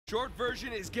Short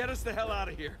version is get us the hell out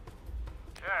of here.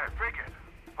 Yeah, figured.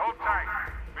 Hold tight.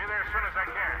 Be there as soon as I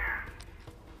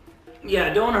can.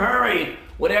 Yeah, don't hurry.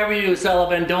 Whatever you do,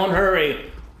 Sullivan, don't hurry.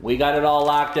 We got it all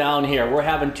locked down here. We're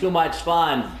having too much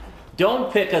fun.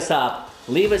 Don't pick us up.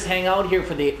 Leave us hang out here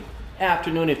for the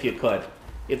afternoon if you could.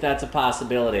 If that's a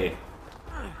possibility.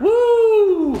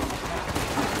 Woo!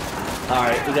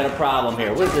 Alright, we got a problem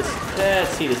here. What is this? Let's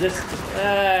see, does this...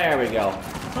 There we go.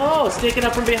 Oh, sneaking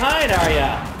up from behind, are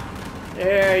ya?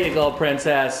 There you go,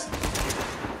 princess.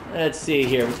 Let's see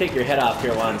here. We'll take your head off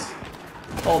here once.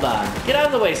 Hold on. Get out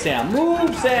of the way, Sam.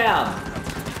 Move, Sam!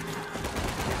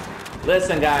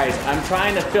 Listen, guys. I'm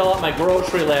trying to fill up my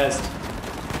grocery list.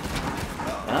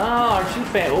 Oh, aren't you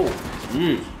fan? Oh,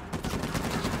 jeez.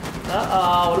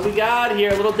 Uh-oh, what do we got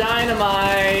here? A little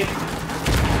dynamite.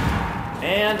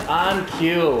 And on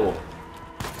cue.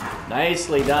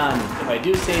 Nicely done, if I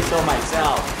do say so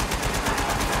myself.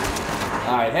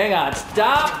 Alright, hang on.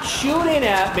 Stop shooting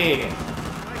at me.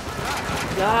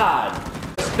 God.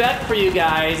 Respect for you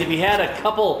guys. If you had a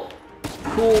couple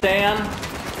cool Dan,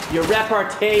 your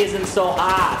repartee isn't so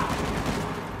hot.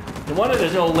 No wonder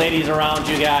there's no ladies around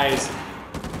you guys.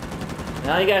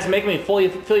 Now you guys make me fill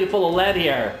you full of lead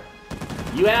here.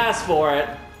 You asked for it.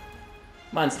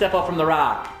 Come on, step up from the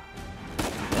rock.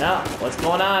 Yeah, what's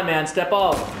going on, man? Step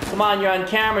up. Come on, you're on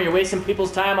camera. You're wasting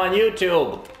people's time on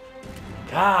YouTube.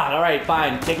 God, all right,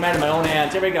 fine. Take matters in my own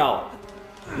hands. Here we go.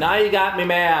 Now you got me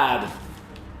mad.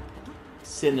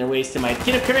 Sitting there wasting my...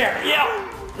 Get him, come here. Yeah.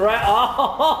 Right.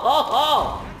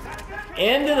 Oh.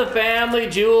 Into the family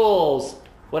jewels.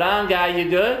 What on, guy? You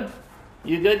good?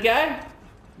 You good, guy?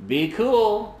 Be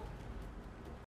cool.